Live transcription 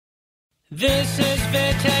This is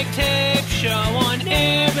Vittek Tape Show on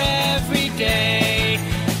air every day.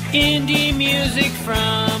 Indie music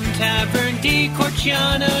from Tavern di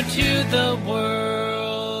Corciano to the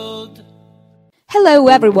world. Hello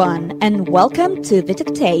everyone and welcome to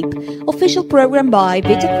Vittek Tape, official program by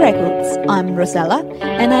Vittek Records. I'm Rosella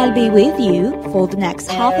and I'll be with you for the next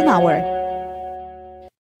half an hour.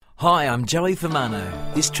 Hi, I'm Joey Fimmano.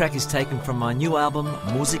 This track is taken from my new album,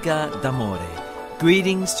 Musica d'Amore.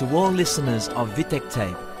 Greetings to all listeners of Vittek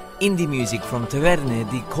Tape, indie music from Taverne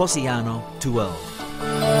di Corciano to world.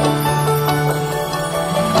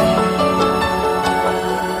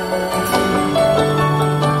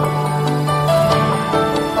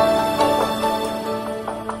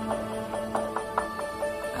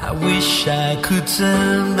 I wish I could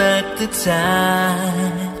turn back the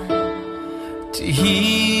time to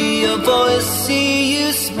hear your voice, see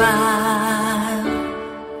you smile.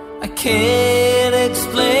 I can't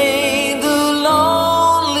explain the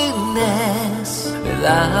loneliness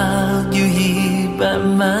without you here by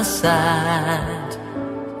my side.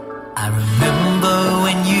 I remember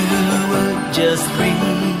when you were just 3.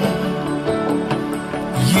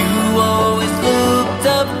 You always looked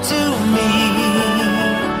up to me.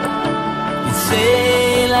 You'd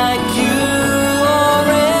say like you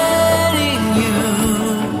already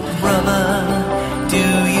knew, brother, do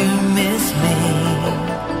you miss me?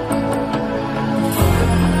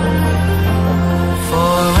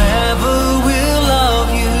 Forever we'll love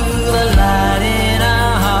you, the light in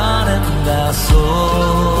our heart and our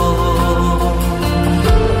soul.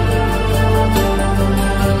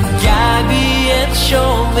 Guide me and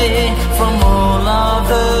show me from all of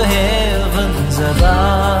the heavens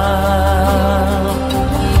above.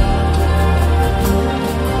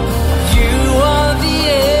 You are the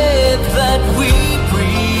air that we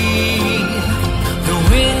breathe, the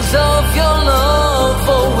wings of your love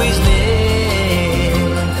always near.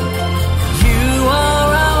 You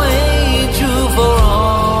are our angel for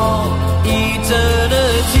all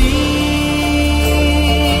eternity.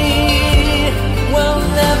 We'll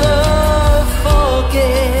never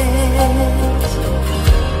forget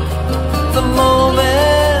the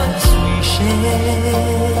moments we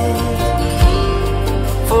shared.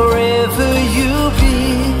 Forever you'll be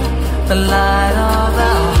the light of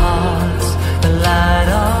our hearts, the light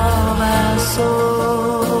of our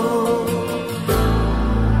soul.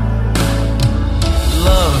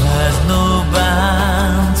 Love has no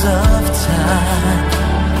bounds of time,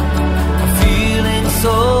 a feeling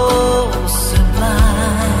so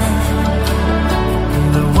sublime.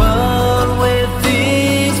 The world where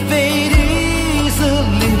things fade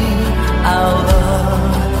easily, our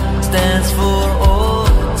love stands for all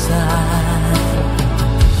time.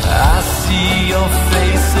 I see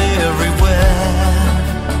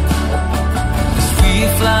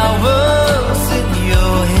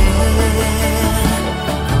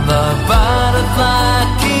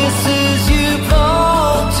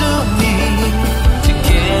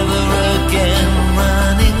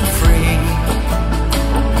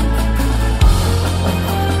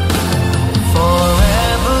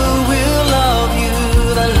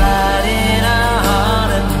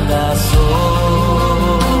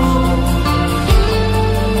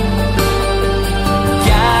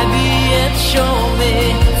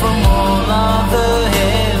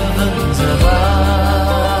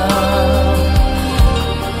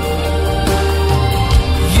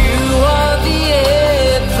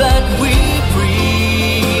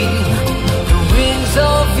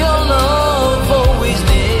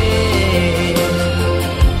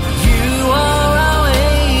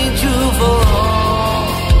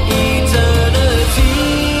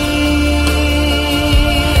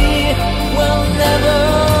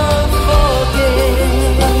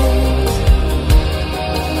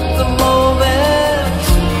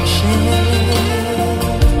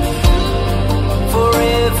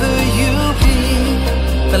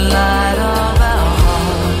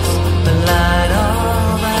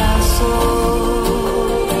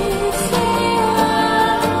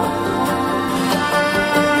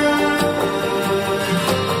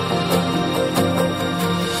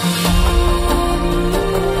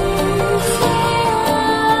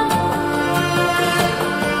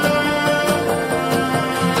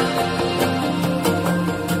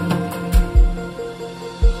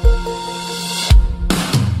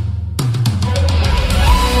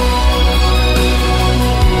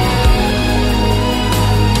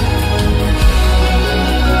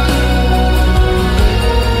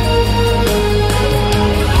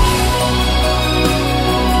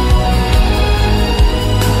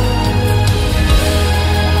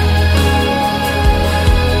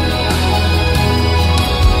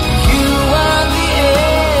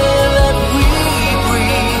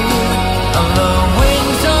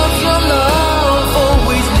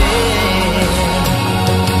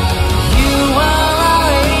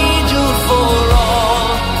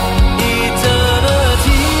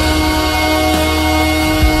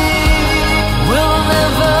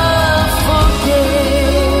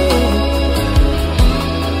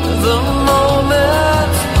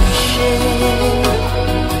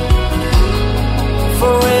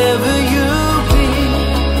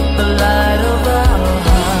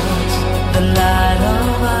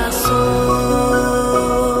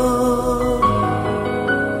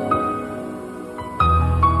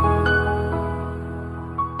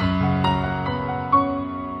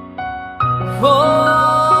A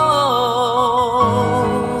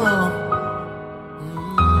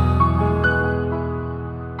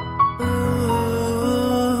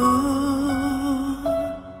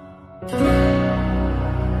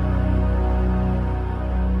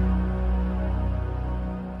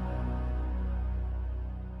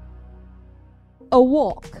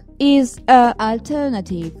Walk is an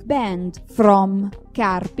alternative band from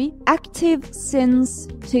Carpi, active since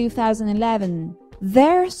 2011.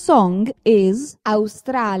 Their song is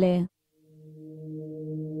Australe.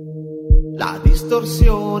 La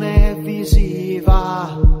distorsione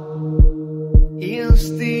visiva in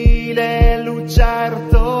stile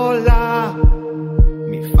lucertola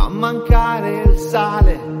mi fa mancare il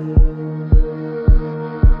sale,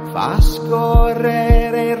 fa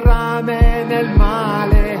scorrere il rame nel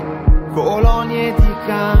male, colonie di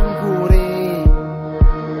canguri.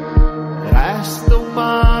 Resto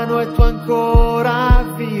umano e tu ancora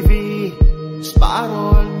vivi,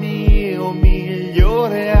 sparo al mio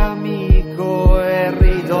migliore amico e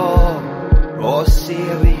rido, oh sì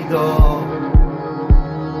rido.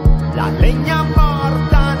 La legna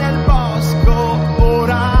morta nel bosco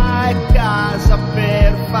ora è casa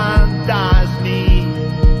per fantasmi,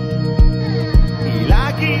 i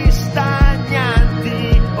laghi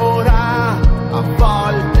stagnanti ora a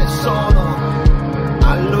volte sono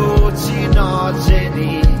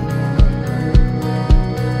allucinogeni.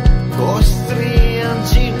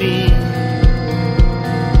 Costringimi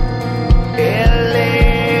e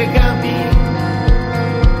legami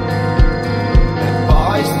e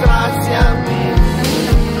poi straziami.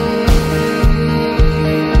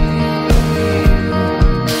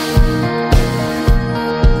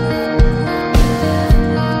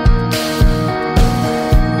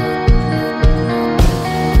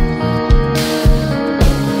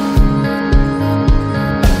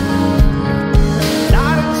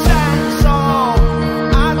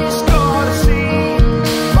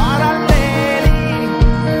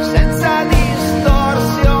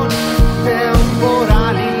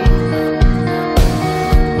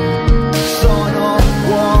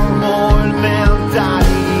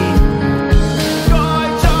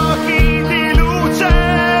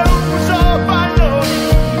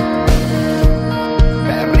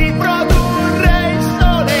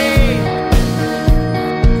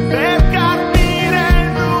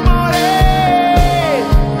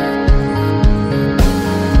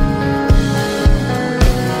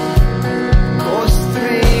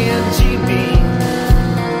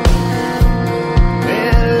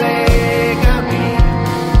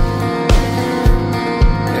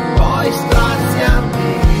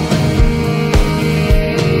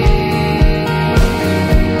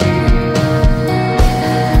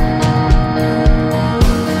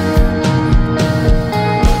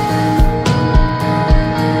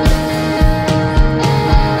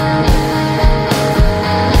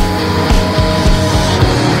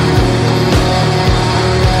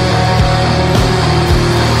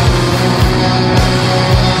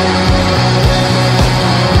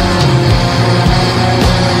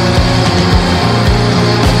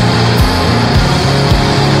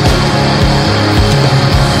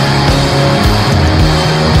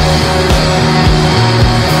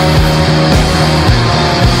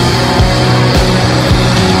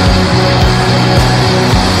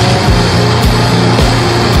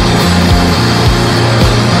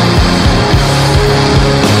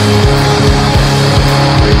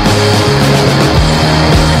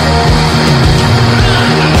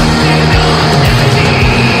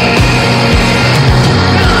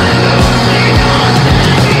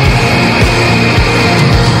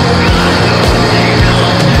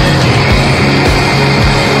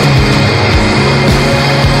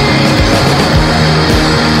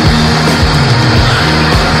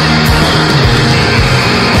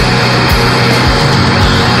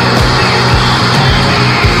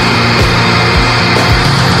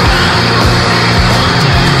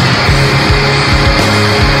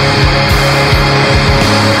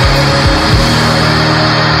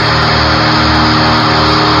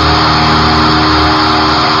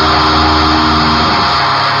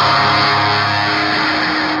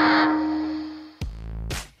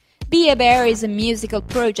 Be a Bear is a musical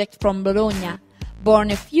project from Bologna, born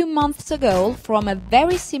a few months ago from a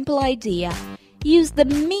very simple idea. Use the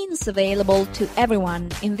means available to everyone,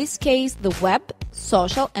 in this case the web,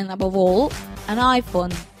 social and above all, an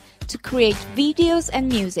iPhone, to create videos and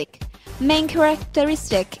music. Main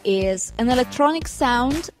characteristic is an electronic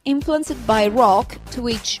sound influenced by rock, to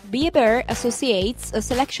which Be a Bear associates a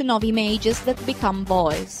selection of images that become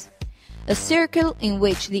voice. A circle in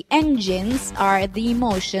which the engines are the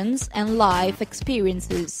emotions and life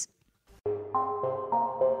experiences.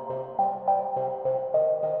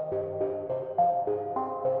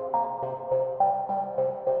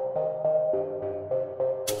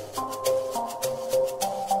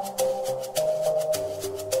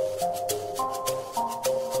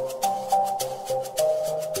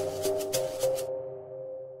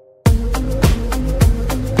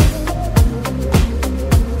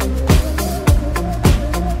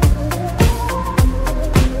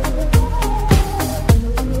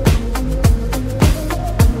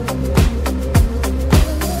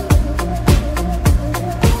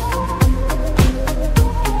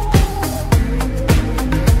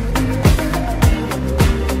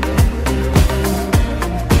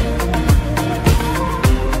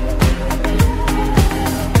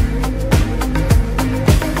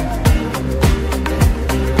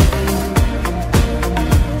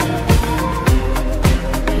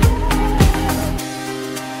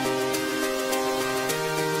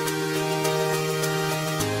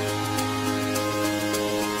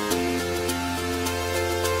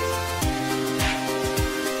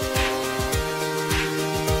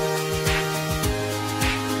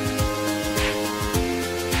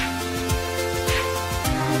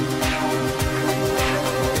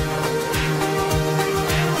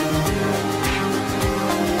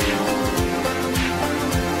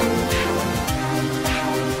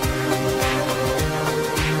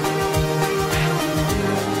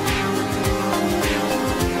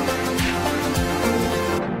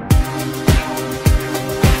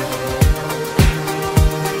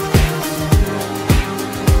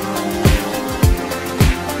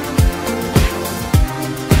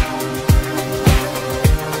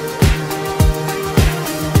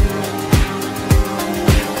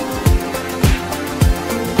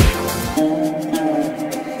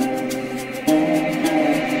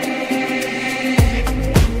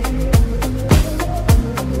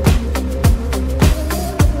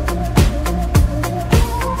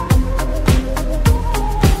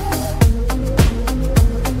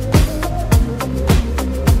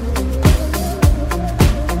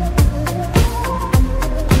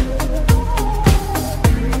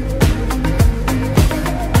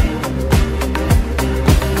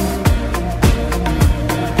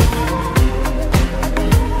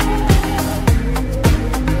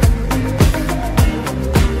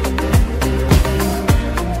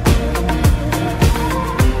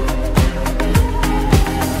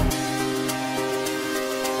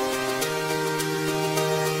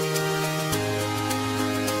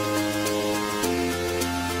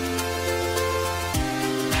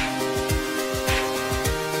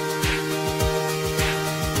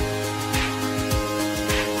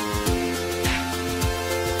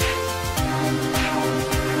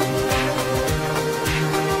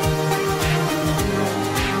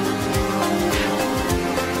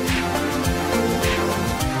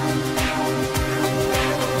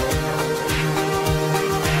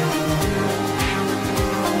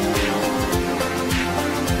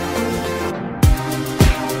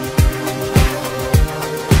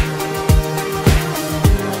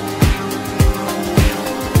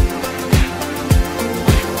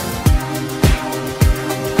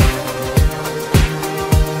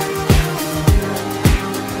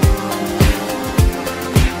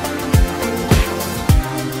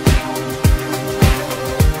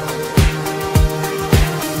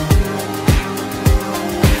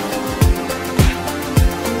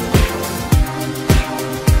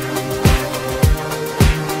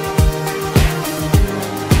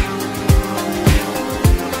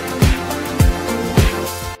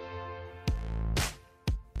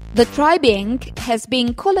 The Tribe Inc. has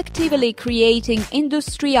been collectively creating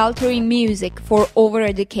industry-altering music for over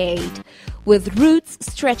a decade, with roots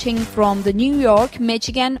stretching from the New York,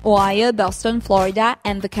 Michigan, Ohio, Boston, Florida,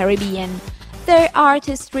 and the Caribbean. Their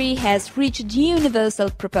artistry has reached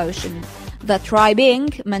universal proportion. The Tribe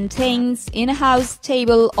Inc. maintains in-house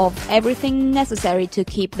stable of everything necessary to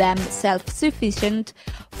keep them self-sufficient,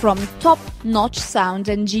 from top-notch sound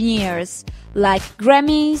engineers like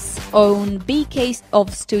Grammy's own BK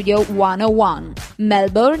of Studio 101,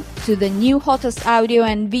 Melbourne, to the new hottest audio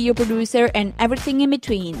and video producer and everything in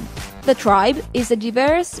between. The Tribe is a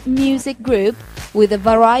diverse music group with a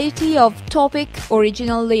variety of topic,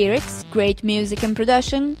 original lyrics, great music and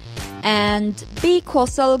production, and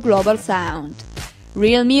bi-coastal global sound.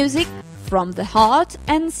 Real music from the heart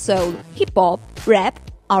and soul, hip-hop, rap,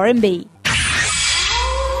 R&B.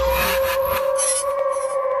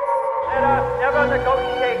 Let us never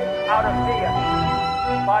negotiate out of fear,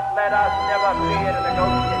 but let us never fear to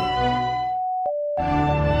negotiate.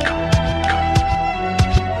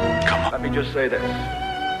 Let me just say this.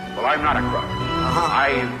 Well, I'm not a crook.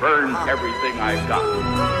 I've earned everything I've got.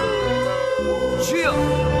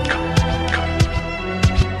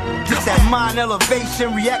 Just that mind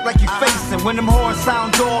elevation, react like you facing. When them horns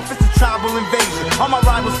sound off, it's a tribal invasion. All my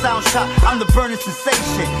rivals sound shot, I'm the burning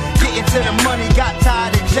sensation. Getting to the money, got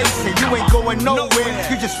tired of chasing. You ain't going nowhere,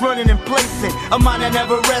 you just running and placing. A mind that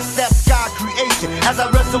never rests, that's God creation. As I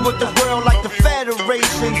wrestle with the world like the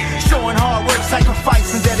Federation, showing hard work,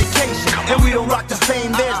 sacrifice and dedication. And we don't rock the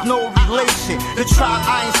same, there's no relation. The tribe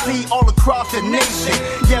INC all across the nation.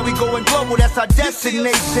 Yeah, we going global, that's our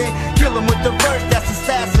destination. Kill 'em with the verse, that's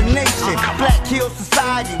assassination. Black kill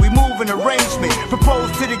society, we move in arrangement.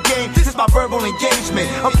 Propose to the game, this is my verbal engagement.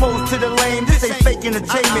 Opposed to the lame, this ain't fake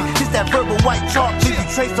entertainment. This that verbal white chalk, leave you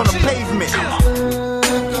traced on the pavement.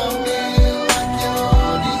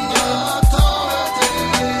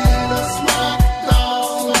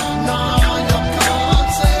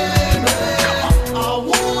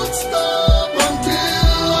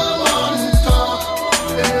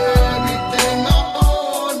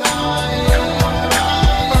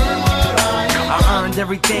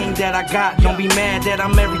 Everything that I got, don't be mad that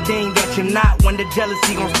I'm everything that you're not. When the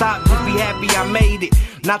jealousy gon' stop, just be happy I made it.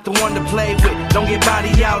 Not the one to play with, don't get body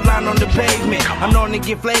outlined on the pavement. I'm known to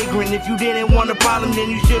get flagrant, if you didn't want a problem then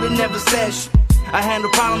you should've never said shit. I handle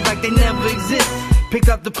problems like they never exist. Picked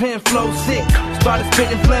up the pen, flow sick. Started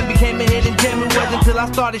spitting phlegm, became a hidden gem. It wasn't until I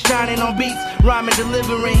started shining on beats, rhyming,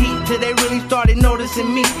 delivering heat, till they really started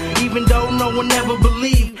noticing me. Even though no one ever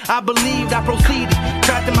believed, I believed, I proceeded.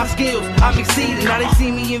 Crafting my skills, I've exceeded. Now they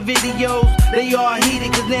see me in videos, they all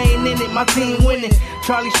heated, cause they ain't in it, my team winning.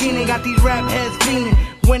 Charlie Sheen got these rap heads fiending.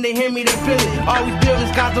 When they hear me, they feel it. Always building,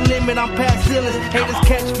 sky's the limit, I'm past ceilings. Haters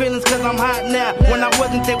catch feelings, cause I'm hot now. When I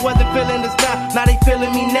wasn't, they wasn't feeling the style. Now they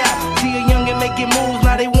feeling me now. See a youngin' making moves,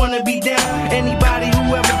 now they wanna be down. Anybody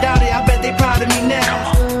who ever doubted, I bet they proud of me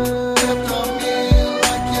now.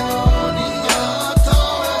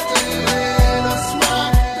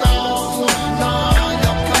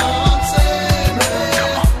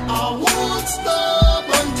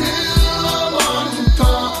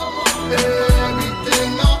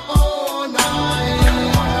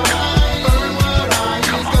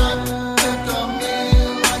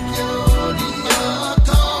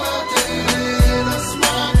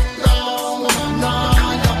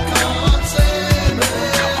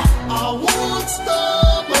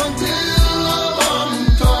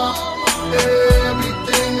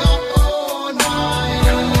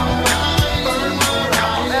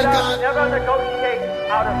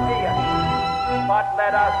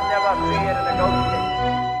 Let us never fear to negotiate.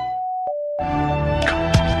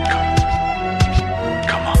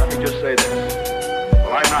 Let me just say this.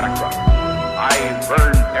 Well, I'm not a crook. I've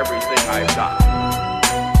earned everything I've got.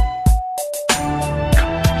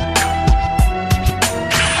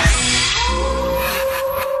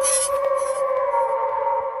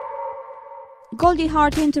 Goldee's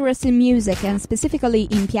heart interest in music, and specifically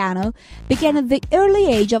in piano, began at the early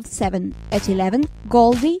age of 7. At 11,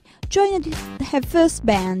 Goldee joined her first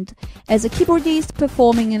band as a keyboardist,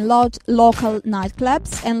 performing in local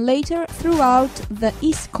nightclubs and later throughout the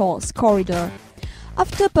East Coast corridor.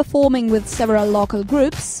 After performing with several local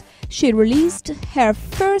groups, she released her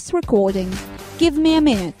first recording, Give Me a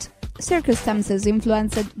Minute. Circumstances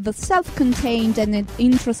influenced the self-contained and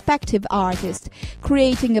introspective artist,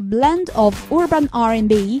 creating a blend of urban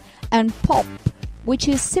R&B and pop, which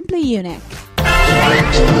is simply unique.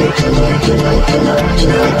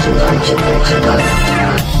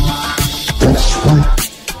 That's right,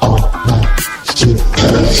 alright,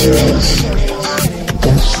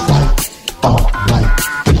 that's right, alright,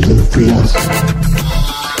 delirious.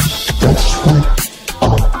 That's right,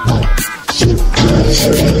 alright,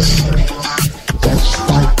 that's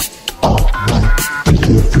right, alright,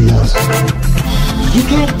 delirious. You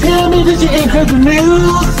can't tell me that you ain't heard the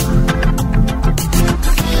news.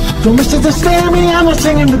 Don't misunderstand me, I'm not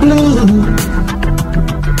singing the blues.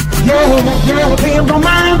 Yeah, pay 'em no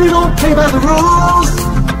mind, we don't play by the rules.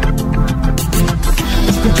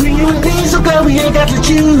 It's between you and me, so glad we ain't got to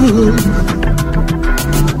choose.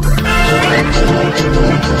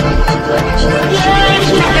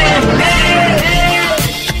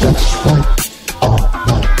 That's right,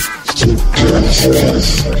 alright, delirious.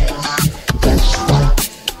 That's right,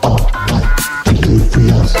 alright,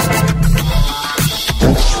 delirious.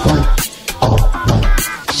 That's right, alright,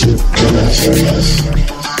 delirious.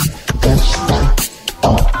 That's right,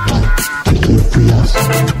 alright, delirious.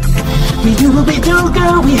 We do what we do,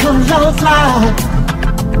 girl, we have love life.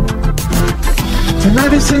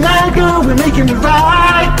 Tonight is the night, girl, we're making it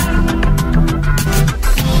right.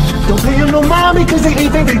 Don't pay 'em no mind because they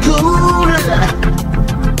ain't think they cool.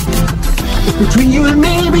 Between you and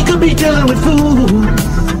me, we could be dealing with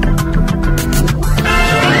fools.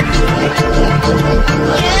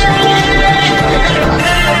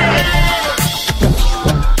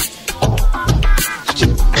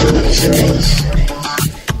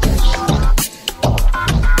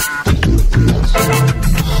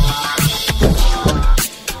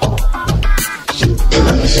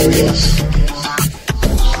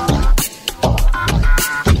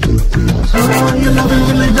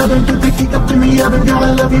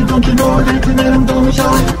 I love you, don't you know it? And tonight I'm gonna show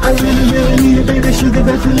it. I really, really need it, baby. Sugar,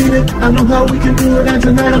 best believe it. I know how we can do it, and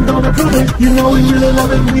tonight I'm gonna prove it. You know we really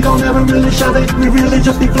love it, we don't ever really shove it. We really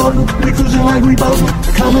just be floating, we cruising like we both.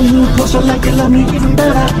 Come a little closer, like you love me even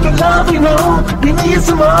better. The love we know, we need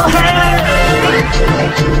some more.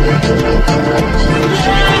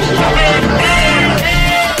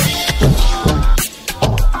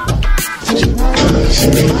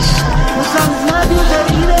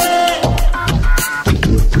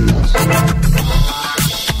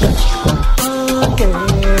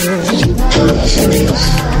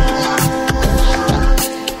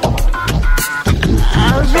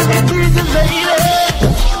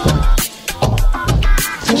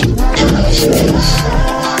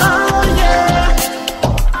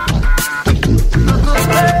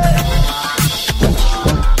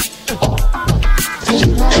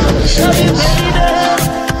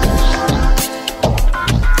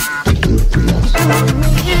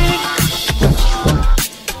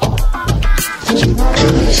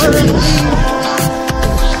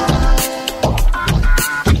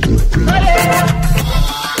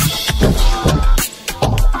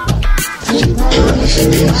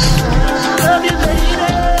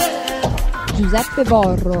 Giuseppe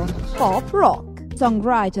Vorro, pop rock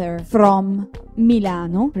songwriter from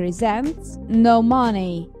Milano, presents No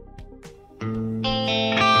Money.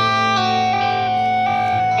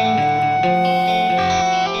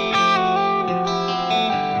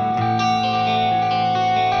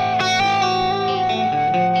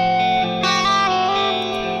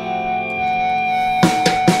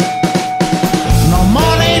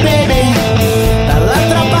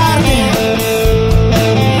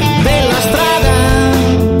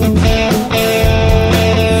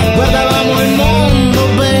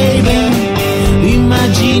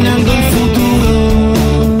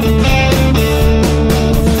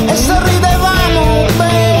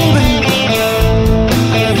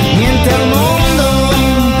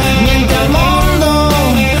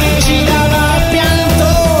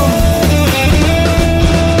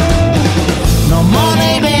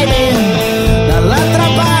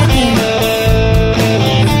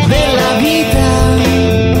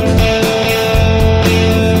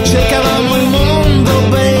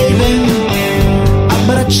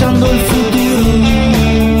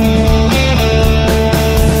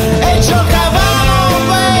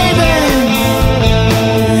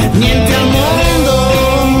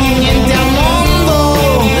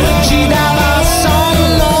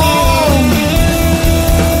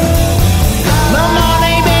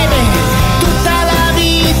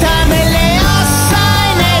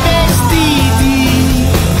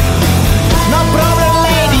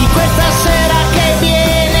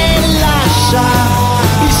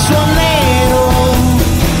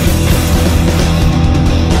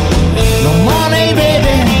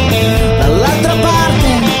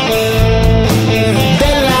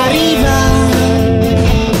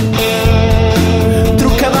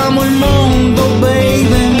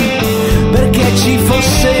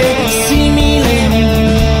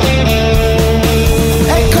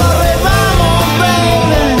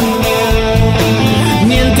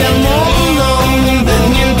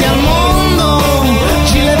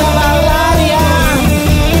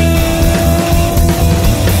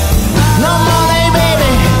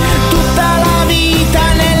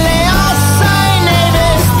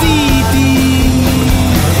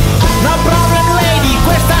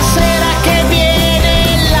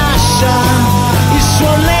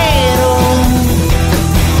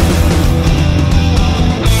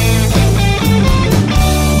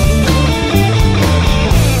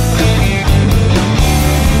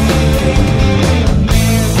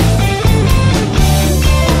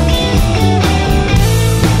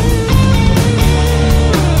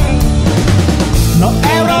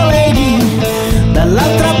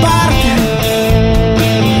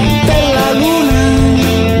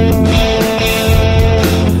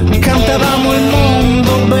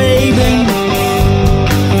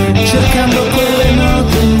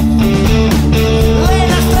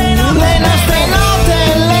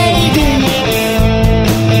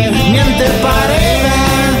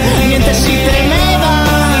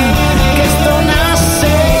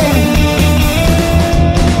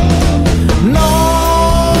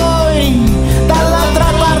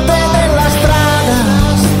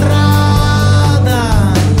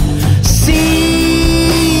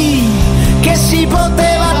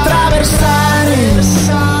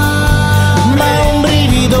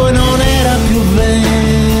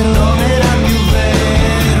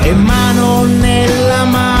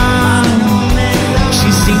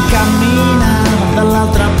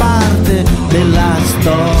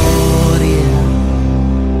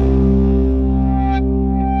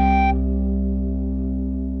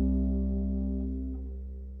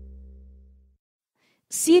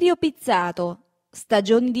 Sirio Pizzato,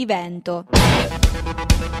 Stagioni di vento.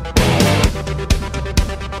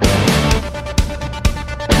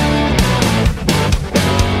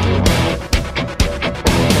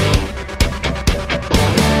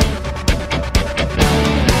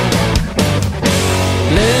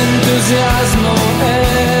 L'entusiasmo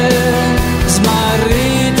è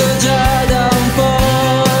smarrito già da un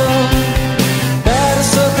po',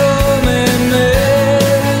 perso come me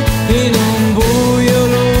in un buio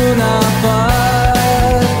Luna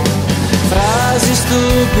Park, frasi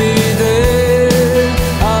stupide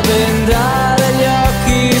a bendare gli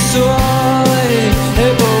occhi suoi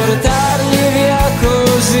e portargli via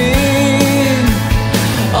così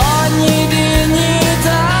ogni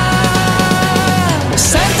dignità.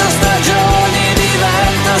 Sento stagioni di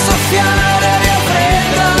vento soffiare aria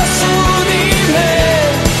fredda su di me,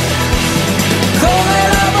 come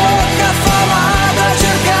la bocca affamata a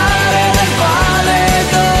cercare del pane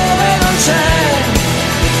dove non c'è.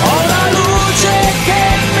 Ho la luce che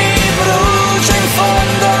mi brucia in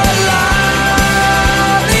fondo all'anima,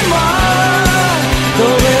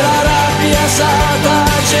 dove la rabbia sa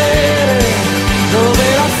tacere, dove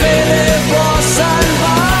la fede può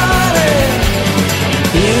salvare.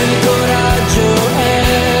 Il coraggio è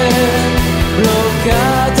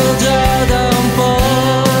bloccato già da un po',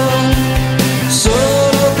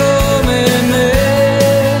 solo come me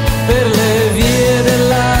per le vie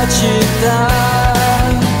della città.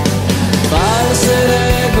 False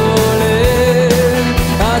regole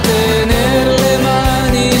a tener le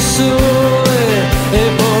mani sue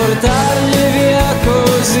e portargli via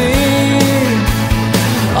così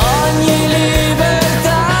ogni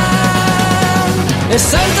libertà. E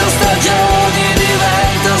sento stagioni di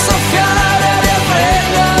vento soffiare aria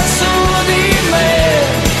fredda su di me,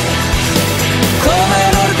 come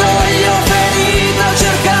l'orgoglio ferito a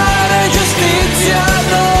cercare giustizia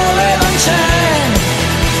dove non c'è.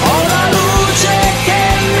 Ho la luce che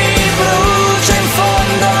mi brucia in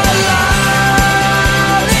fondo all'anima,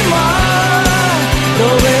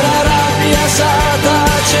 dove la rabbia sa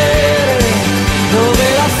tacere, dove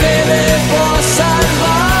la fede può salvare.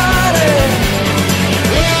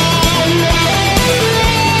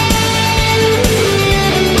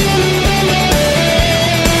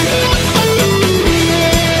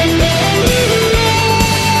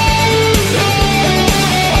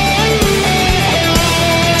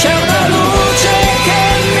 C'è una luce che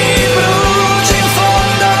mi brucia in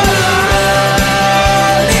fondo all'anima,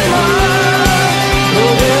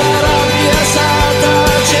 dove la rabbia sa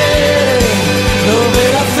tacere, dove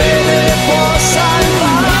la fede può salvare.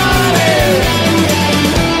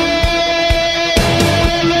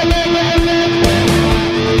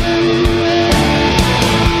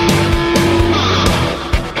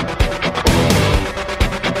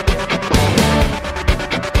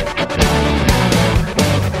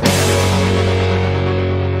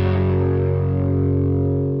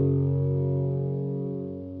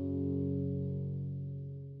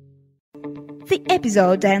 The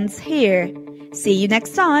episode ends here. See you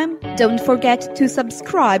next time. Don't forget to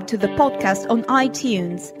subscribe to the podcast on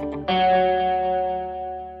iTunes.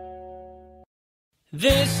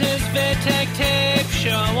 This is Vittek Tape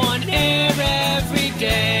Show on air every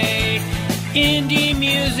day. Indie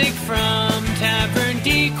music from Tavern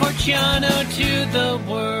di Corciano to the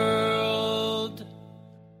world.